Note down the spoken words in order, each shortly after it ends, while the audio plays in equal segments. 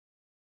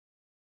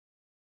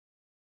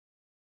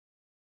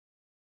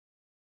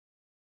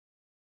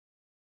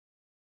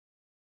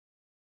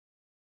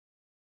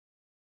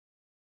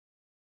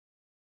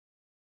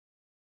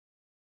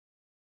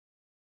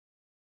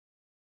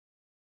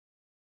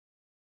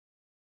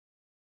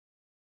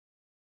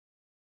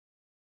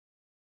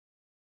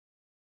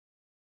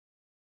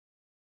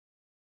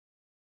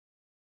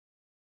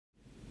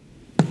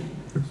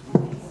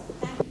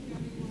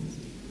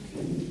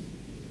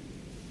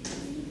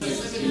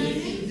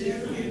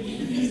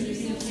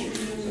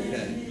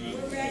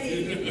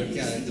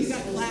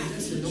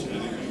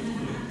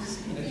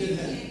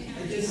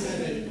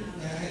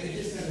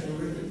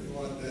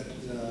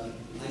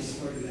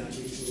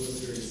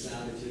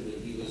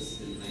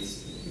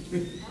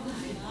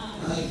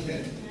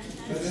Okay.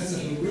 But that's a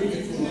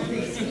horrific flaw.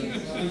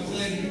 I'm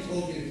glad you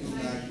told me to come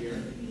back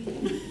here.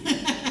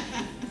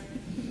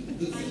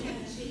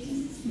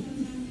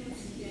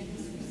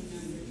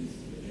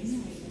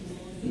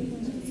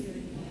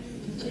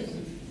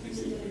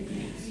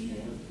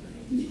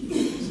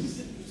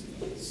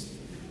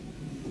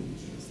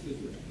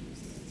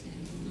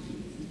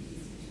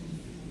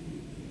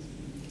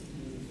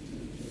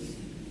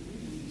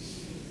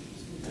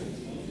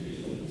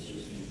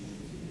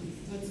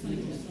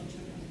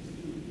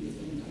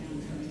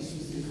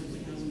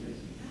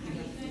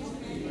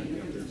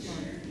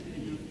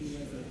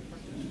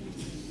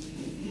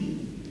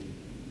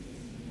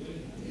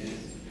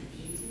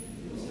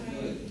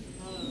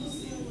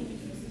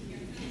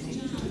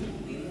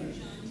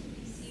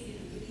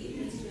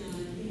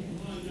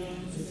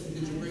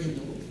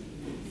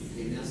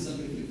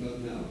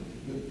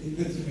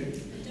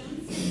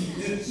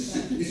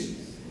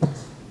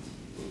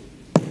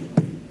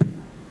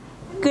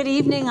 Good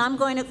evening. I'm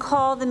going to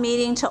call the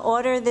meeting to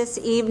order this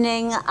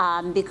evening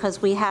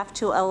because we have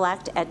to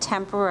elect a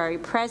temporary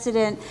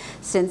president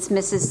since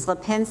Mrs.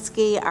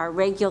 Slapinski, our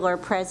regular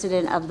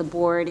president of the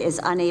board, is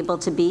unable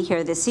to be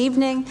here this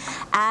evening,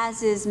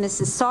 as is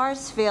Mrs.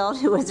 Sarsfield,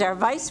 who is our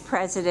vice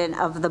president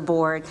of the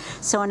board.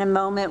 So in a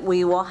moment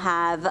we will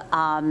have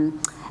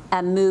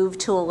a move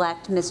to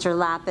elect Mr.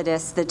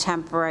 Lapidus, the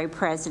temporary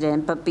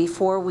president. But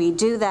before we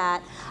do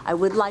that, I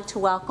would like to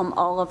welcome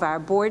all of our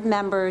board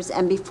members.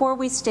 And before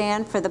we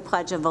stand for the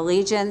Pledge of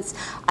Allegiance,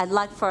 I'd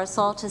like for us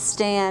all to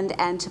stand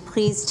and to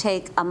please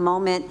take a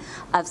moment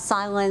of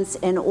silence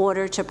in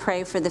order to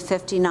pray for the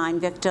 59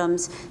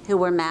 victims who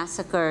were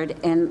massacred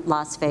in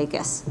Las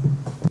Vegas.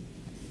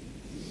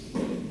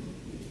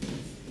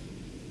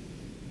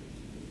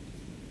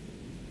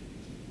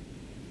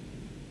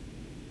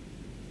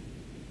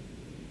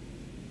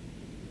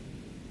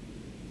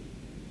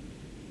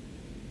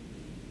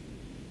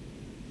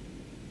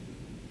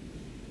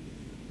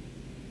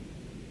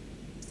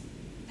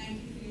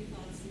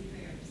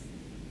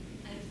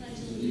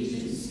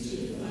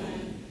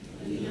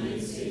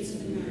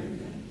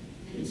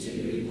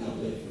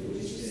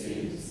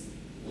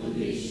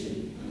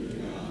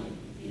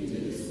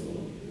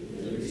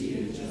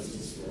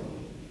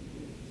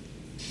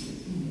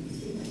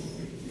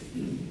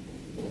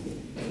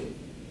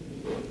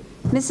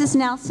 Mrs.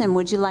 Nelson,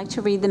 would you like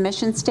to read the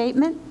mission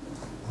statement?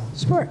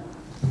 Sure.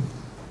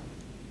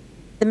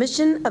 The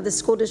mission of the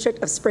School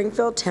District of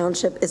Springfield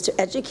Township is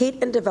to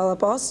educate and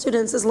develop all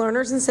students as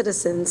learners and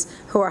citizens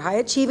who are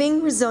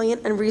high-achieving,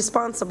 resilient, and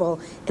responsible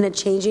in a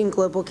changing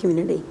global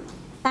community.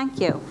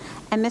 Thank you.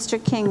 And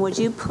Mr. King, would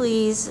you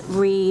please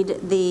read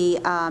the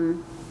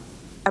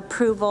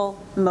approval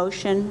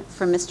motion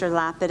for Mr.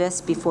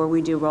 Lapidus before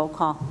we do roll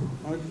call?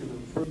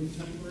 Motion for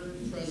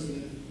temporary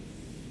president.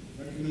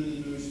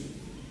 Recommended motion.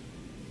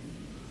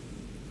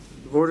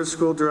 The Board of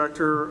School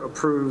Director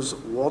approves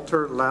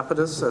Walter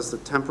Lapidus as the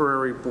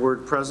temporary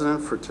board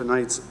president for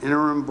tonight's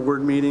interim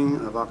board meeting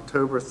of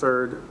October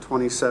 3rd,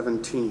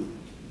 2017.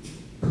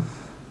 I'll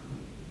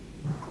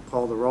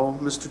call the roll.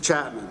 Mr.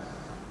 Chapman.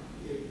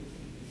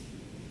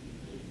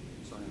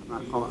 Sorry,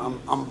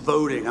 I'm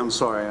voting. I'm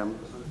sorry.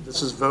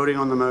 This is voting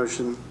on the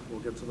motion. We'll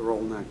get to the roll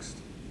next.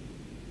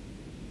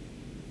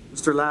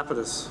 Mr.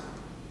 Lapidus.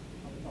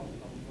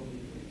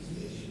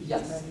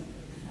 Yes.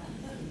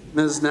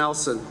 Ms.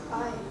 Nelson.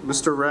 Aye.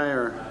 Mr.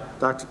 Rayer.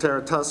 Dr.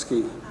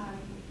 Taratusky. Aye.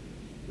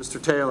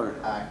 Mr. Taylor.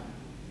 Aye.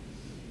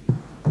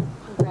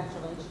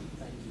 Congratulations.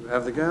 You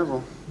have the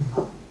gavel. Mr.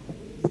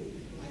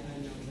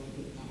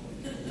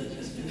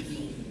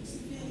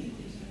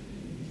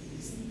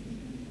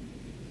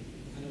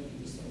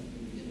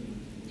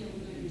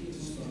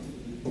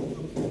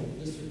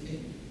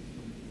 King.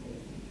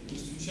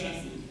 Mr.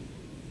 Chaffee.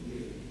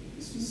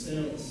 Mr.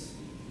 Salas.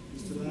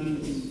 Mr.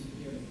 Landis.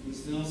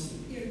 Ms.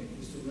 Nelson. Here.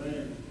 Mr.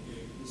 Rayer.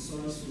 Ms.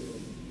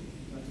 Sarsfield.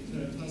 Dr.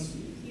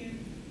 Taratusky. Here.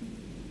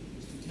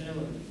 Mr.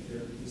 Taylor.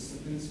 Here. Ms.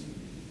 Slapinski.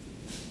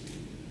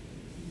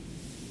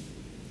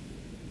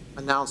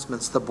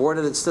 Announcements. The board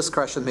at its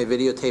discretion may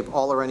videotape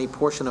all or any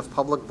portion of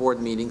public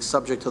board meetings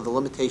subject to the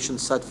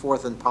limitations set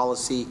forth in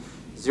policy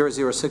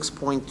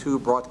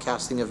 006.2,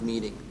 broadcasting of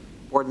meeting.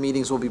 Board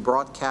meetings will be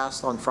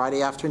broadcast on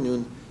Friday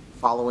afternoon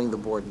following the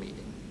board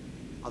meeting.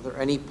 Are there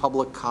any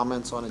public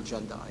comments on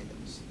agenda items?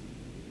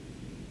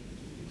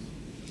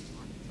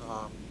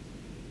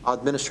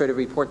 Administrative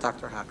report,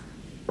 Dr. Hacker.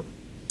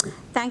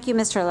 Thank you,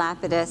 Mr.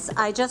 Lapidus.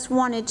 I just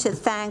wanted to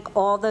thank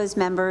all those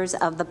members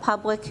of the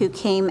public who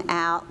came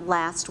out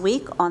last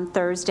week on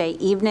Thursday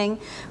evening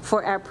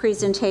for our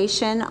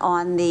presentation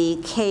on the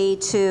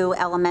K-2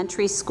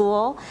 elementary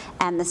school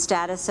and the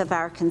status of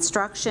our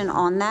construction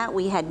on that.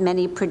 We had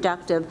many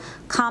productive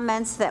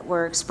comments that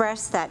were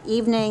expressed that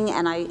evening,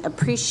 and I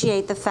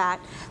appreciate the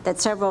fact that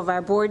several of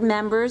our board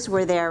members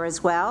were there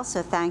as well.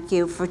 So thank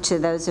you to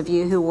those of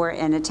you who were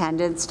in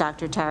attendance,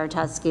 Dr.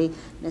 Taratusky,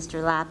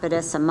 Mr.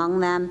 Lapidus among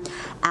them.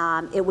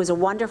 It was a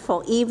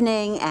wonderful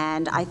evening,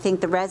 and I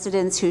think the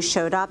residents who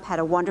showed up had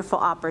a wonderful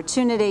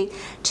opportunity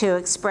to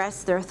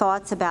express their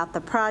thoughts about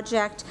the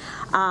project.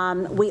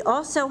 We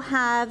also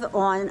have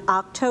on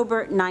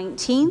October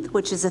 19th,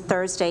 which is a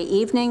Thursday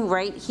evening,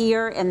 right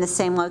here in the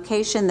same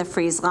location, the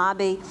Freeze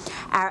Lobby,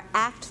 our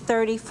Act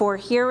 34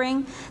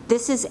 hearing.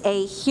 This is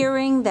a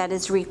hearing that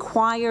is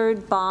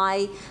required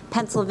by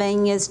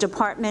Pennsylvania's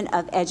Department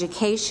of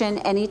Education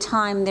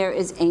anytime there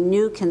is a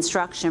new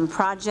construction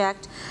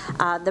project.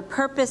 The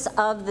purpose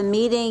of the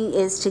meeting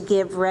is to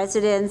give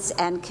residents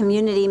and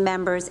community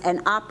members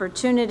an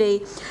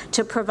opportunity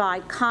to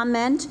provide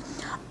comment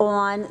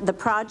on the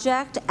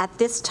project. At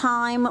this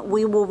time,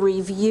 we will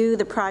review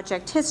the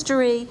project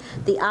history,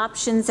 the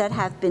options that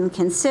have been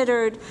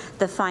considered,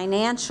 the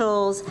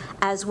financials,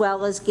 as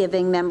well as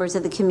giving members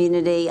of the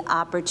community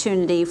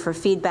opportunity for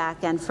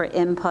feedback and for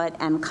input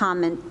and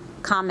comment.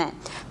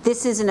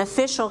 This is an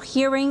official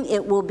hearing.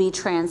 It will be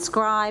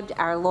transcribed.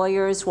 Our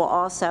lawyers will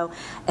also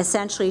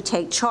essentially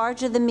take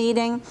charge of the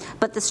meeting,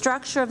 but the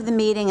structure of the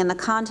meeting and the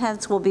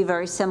contents will be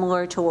very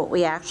similar to what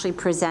we actually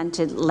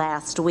presented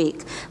last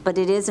week. But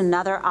it is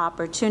another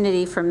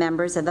opportunity for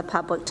members of the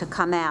public to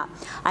come out.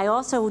 I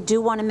also do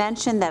want to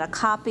mention that a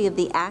copy of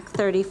the Act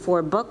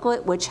 34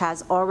 booklet, which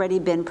has already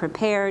been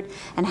prepared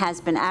and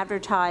has been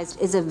advertised,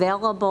 is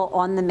available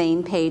on the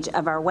main page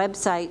of our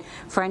website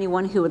for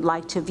anyone who would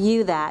like to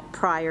view that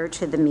prior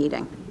to the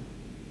meeting.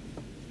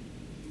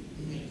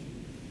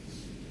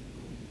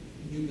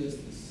 New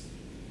business.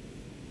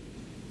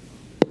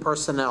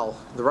 Personnel.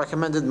 The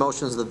recommended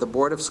motion is that the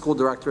Board of School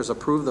Directors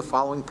approve the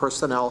following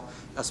personnel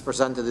as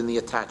presented in the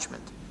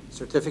attachment: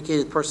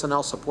 certificated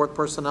personnel, support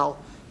personnel,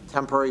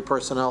 temporary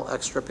personnel,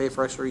 extra pay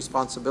for extra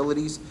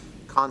responsibilities,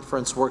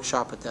 conference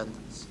workshop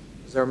attendance.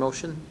 Is there a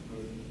motion?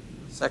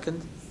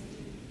 Second?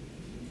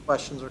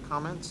 Questions or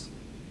comments?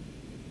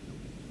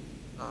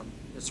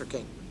 Mr.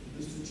 King.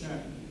 Mr.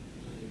 Chapman.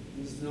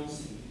 Ms.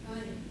 Nelson.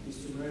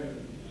 Mr. Ray.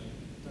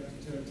 Dr.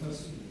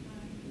 Teratuski.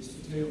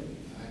 Mr. Taylor.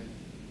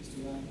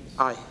 Mr. Lapis.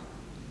 Aye.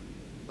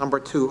 Number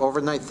 2,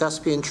 overnight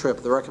thespian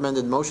trip. The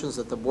recommended motion is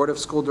that the Board of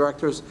School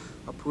Directors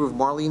approve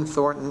Marlene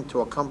Thornton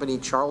to accompany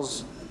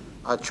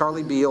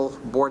Charlie Beal,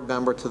 board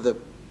member, to the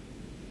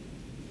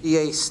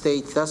PA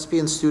State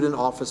Thespian Student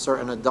Officer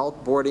and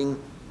Adult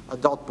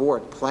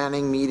Board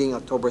Planning Meeting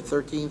October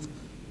 13th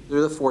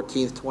through the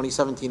 14th,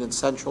 2017 in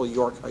Central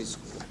York High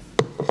School.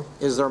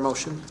 Is there a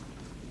motion?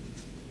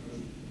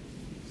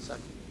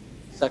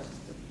 Second.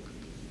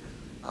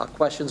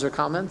 Questions or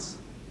comments?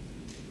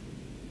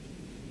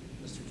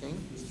 Mr. King?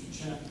 Mr.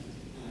 Chapman.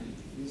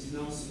 Ms.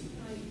 Nelson.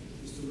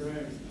 Mr.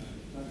 Ray.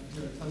 Dr.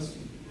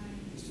 Teratuski.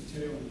 Mr.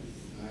 Taylor.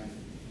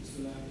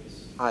 Mr.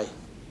 Lapis. Aye.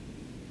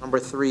 Number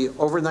 3,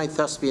 overnight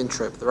thespian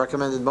trip. The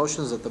recommended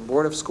motion is that the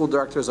Board of School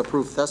Directors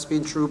approve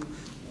Thespian Troop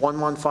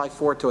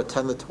 1154 to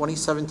attend the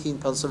 2017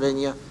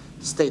 Pennsylvania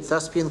State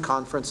Thespian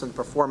Conference and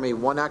perform a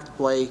one-act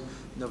play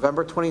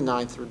November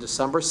 29th through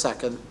December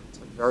 2nd. It's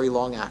a very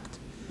long act.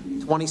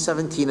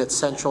 2017 at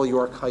Central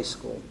York High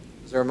School.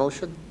 Is there a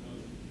motion?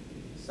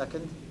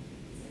 Second?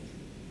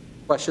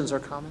 Questions or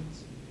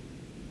comments?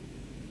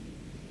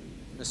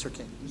 Mr.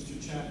 King. Mr.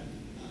 Chapman.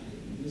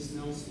 Ms.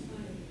 Nelson.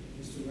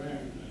 Mr. Ray.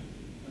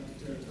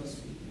 Dr.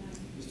 Teratuski.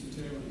 Mr.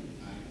 Taylor.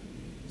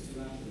 Mr.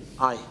 Lapis.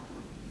 Aye.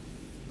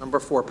 Number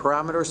 4,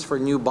 parameters for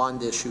new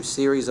bond issue,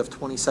 series of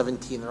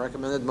 2017. The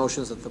recommended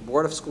motion is that the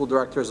Board of School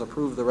Directors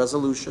approve the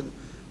resolution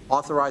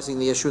authorizing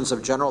the issuance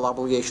of general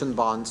obligation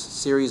bonds,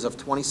 series of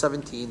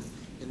 2017,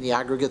 in the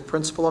aggregate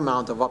principal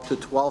amount of up to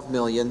 $12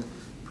 million,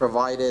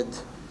 provided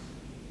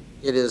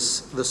it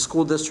is the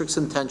school district's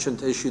intention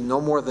to issue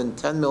no more than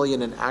 $10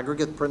 million in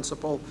aggregate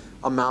principal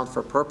amount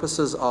for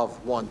purposes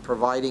of: 1,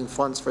 providing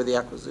funds for the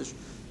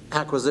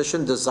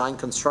acquisition, design,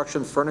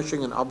 construction,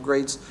 furnishing, and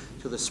upgrades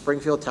to the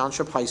Springfield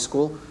Township High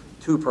School;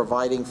 2,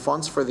 providing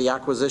funds for the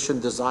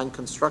acquisition, design,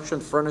 construction,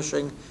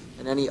 furnishing,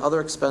 and any other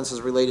expenses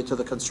related to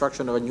the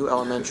construction of a new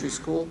elementary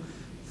school;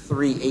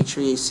 3,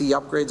 HVAC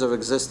upgrades of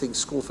existing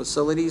school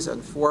facilities;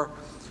 and 4,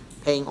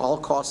 paying all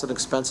costs and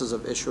expenses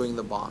of issuing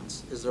the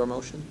bonds. Is there a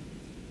motion?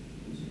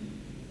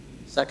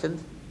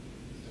 Second?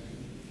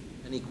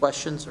 Any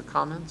questions or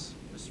comments?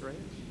 Mr. Reyes?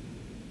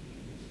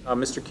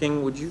 Mr.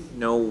 King, would you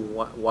know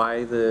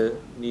why the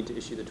need to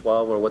issue the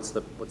 12, or what's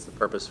the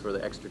purpose for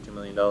the extra $2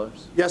 million?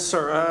 Yes,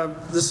 sir.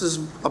 This is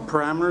a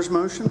parameters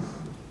motion.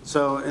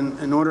 So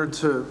in order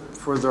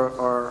for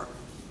our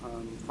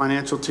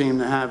financial team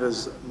to have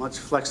as much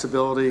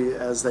flexibility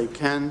as they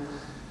can,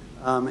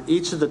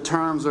 each of the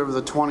terms over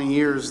the 20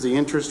 years, the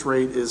interest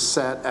rate is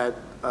set at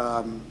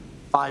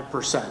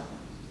 5%.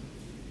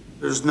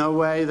 There's no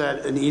way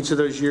that in each of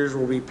those years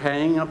we'll be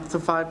paying up to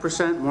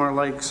 5%, more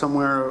like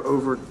somewhere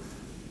over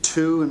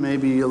 2 and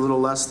maybe a little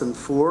less than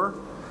 4.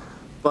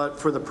 But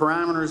for the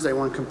parameters, they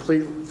want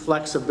complete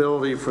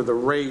flexibility for the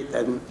rate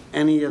at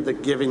any of the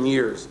given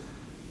years.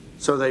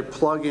 So they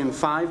plug in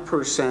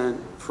 5%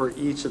 for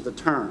each of the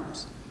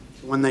terms.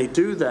 When they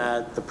do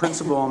that, the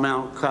principal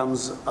amount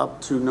comes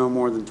up to no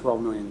more than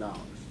 $12 million.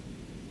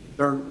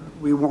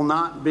 We will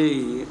not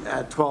be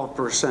at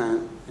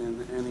 12%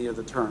 in any of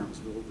the terms.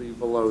 We will be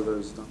below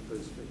those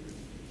figures.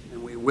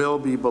 And we will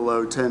be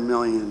below 10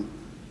 million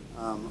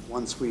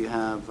once we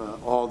have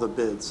all the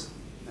bids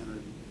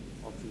entered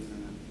off the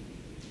internet.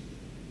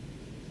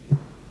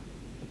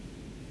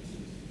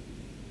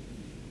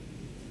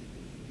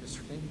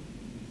 Mr. King?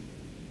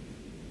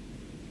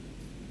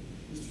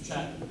 Mr.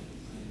 Chapman?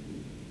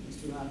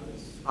 Mr.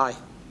 Lapidus? Aye.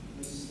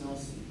 Mrs.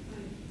 Nelson?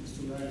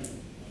 Mr. Ray?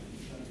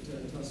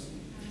 Dr. Tuscany?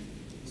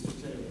 Mr.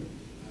 Taylor?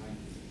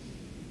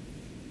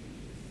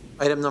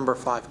 Item number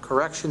 5,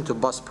 correction to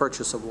bus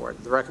purchase award.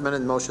 The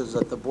recommended motion is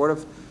that the Board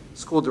of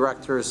School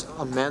Directors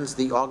amends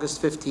the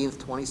August 15th,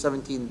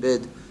 2017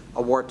 bid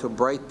award to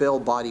Bright Bill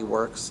Body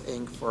Works,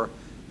 Inc. for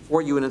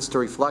 4 units to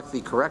reflect the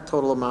correct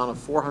total amount of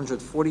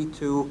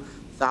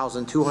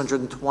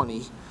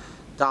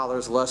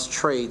 $442,220 less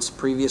trades.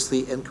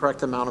 Previously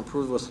incorrect amount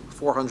approved was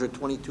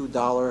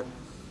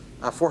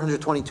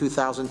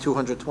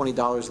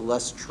 $422,220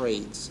 less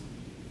trades.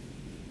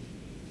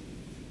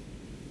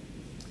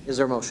 Is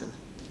there a motion?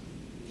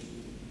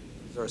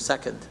 Is there a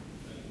second?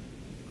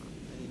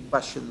 Any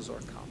questions or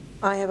comments?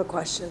 I have a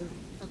question.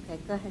 Okay,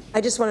 go ahead.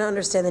 I just want to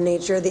understand the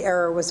nature of the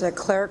error. Was it a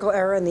clerical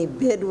error and the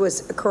bid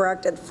was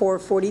correct at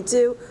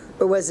 442,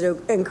 or was it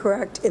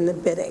incorrect in the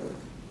bidding?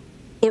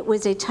 It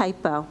was a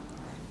typo,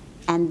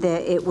 and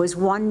it was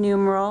one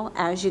numeral,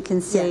 as you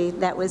can see,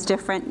 that was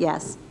different,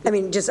 yes. I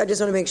mean, I just want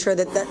to make sure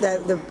that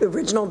the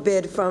original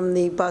bid from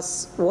the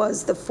bus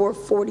was the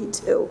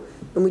 442,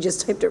 and we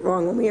just typed it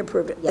wrong when we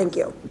approved it. Yes. Thank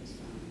you.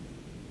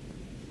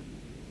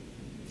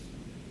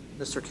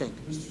 Mr. King?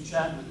 Mr.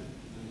 Chapman?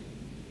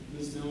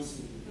 Ms.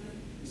 Nelson?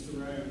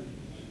 Mr. Ray?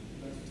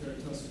 Dr.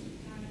 Tuscany?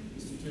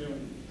 Mr. Taylor?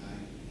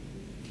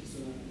 Mr.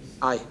 Lapidus?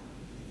 Aye.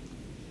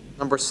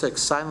 Number 6,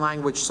 sign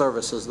language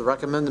services. The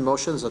recommended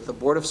motion is that the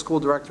Board of School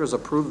Directors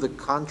approve the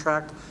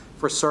contract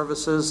for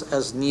services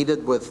as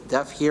needed with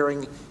Deaf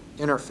Hearing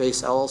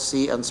Interface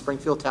LLC and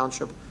Springfield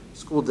Township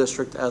School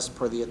District as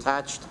per the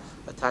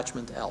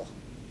attachment L.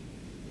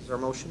 Is there a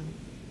motion?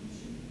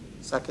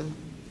 Second?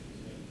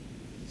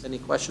 Any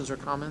questions or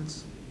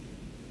comments?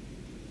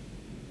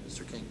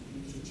 Mr. King?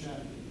 Mr.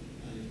 Chapman?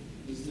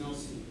 Ms.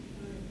 Nelson?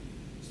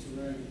 Mr.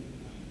 Ray?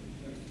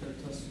 Dr.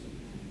 Tuscany?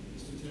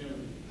 Mr. Taylor?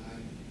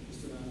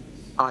 Mr.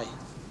 Lapidus? Aye.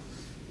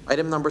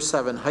 Item number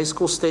 7, high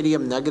school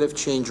stadium negative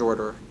change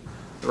order.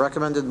 The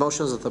recommended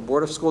motion is that the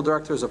Board of School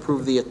Directors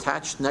approve the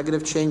attached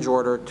negative change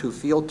order to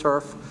Field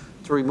Turf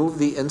to remove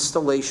the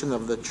installation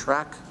of the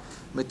track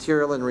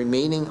material and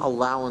remaining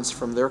allowance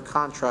from their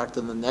contract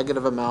in the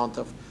negative amount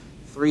of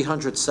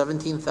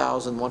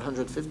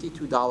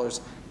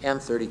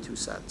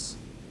 $317,152.32.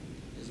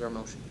 Is there a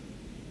motion?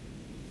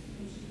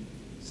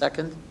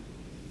 Second?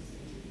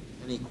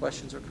 Any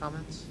questions or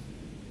comments?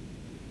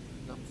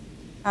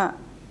 No. I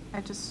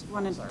just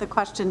wanted the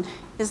question,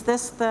 is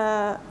this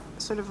the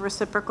sort of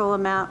reciprocal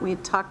amount we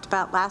talked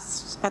about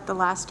at the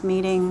last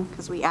meeting,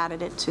 because we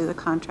added it to the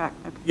contract?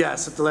 Okay.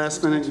 Yes, at the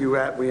last minute,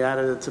 we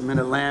added it to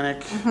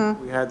Mid-Atlantic.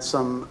 We had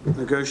some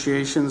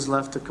negotiations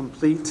left to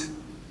complete.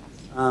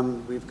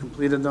 We've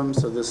completed them,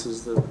 so this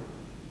is the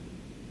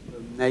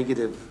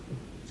negative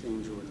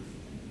change order.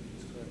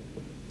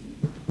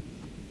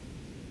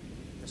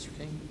 Mr.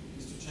 King?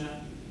 Mr.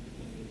 Chapman?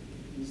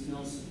 Ms.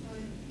 Nelson?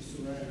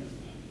 Mr. Ray?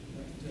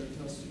 Dr.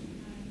 Tuscany?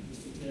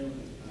 Mr. Taylor?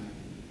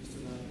 Mr.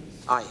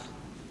 Lapidus? Aye.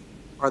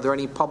 Are there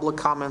any public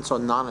comments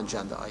on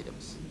non-agenda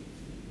items?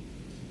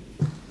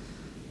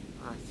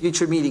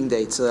 Future meeting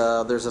dates.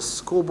 There's a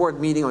school board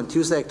meeting on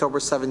Tuesday, October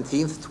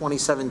 17th,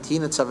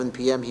 2017 at 7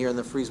 p.m. here in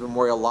the Freeze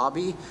Memorial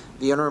Lobby.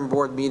 The interim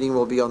board meeting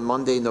will be on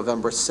Monday,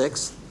 November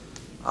 6th,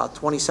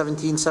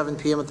 2017, 7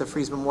 p.m. at the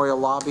Freeze Memorial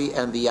Lobby,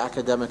 and the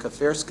Academic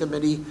Affairs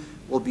Committee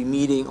will be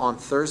meeting on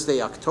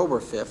Thursday, October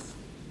 5th,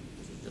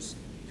 which is just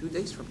 2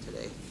 days from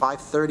today,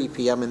 5:30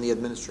 p.m. in the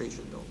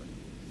Administration Building.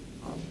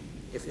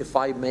 If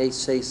I may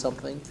say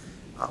something,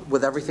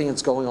 with everything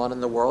that's going on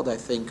in the world, I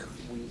think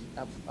we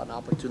have an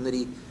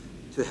opportunity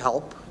to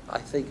help. I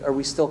think, are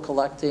we still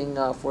collecting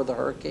for the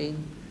hurricane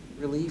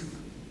relief?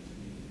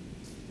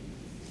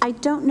 I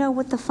don't know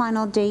what the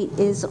final date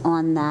is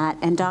on that,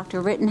 and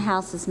Dr.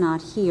 Rittenhouse is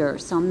not here,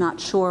 so I'm not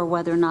sure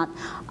whether or not.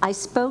 I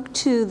spoke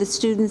to the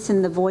students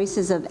in the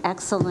Voices of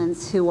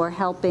Excellence who are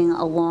helping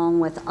along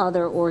with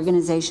other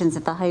organizations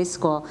at the high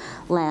school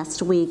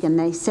last week, and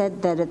they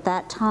said that at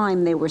that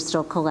time they were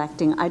still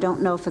collecting. I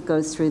don't know if it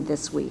goes through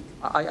this week.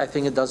 I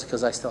think it does,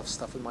 because I still have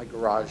stuff in my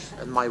garage,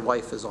 and my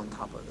wife is on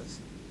top of this.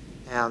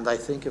 And I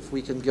think if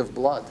we can give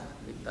blood,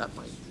 I think that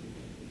might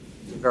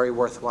be a very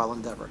worthwhile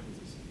endeavor.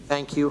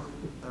 Thank you,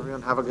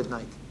 everyone. Have a good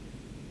night.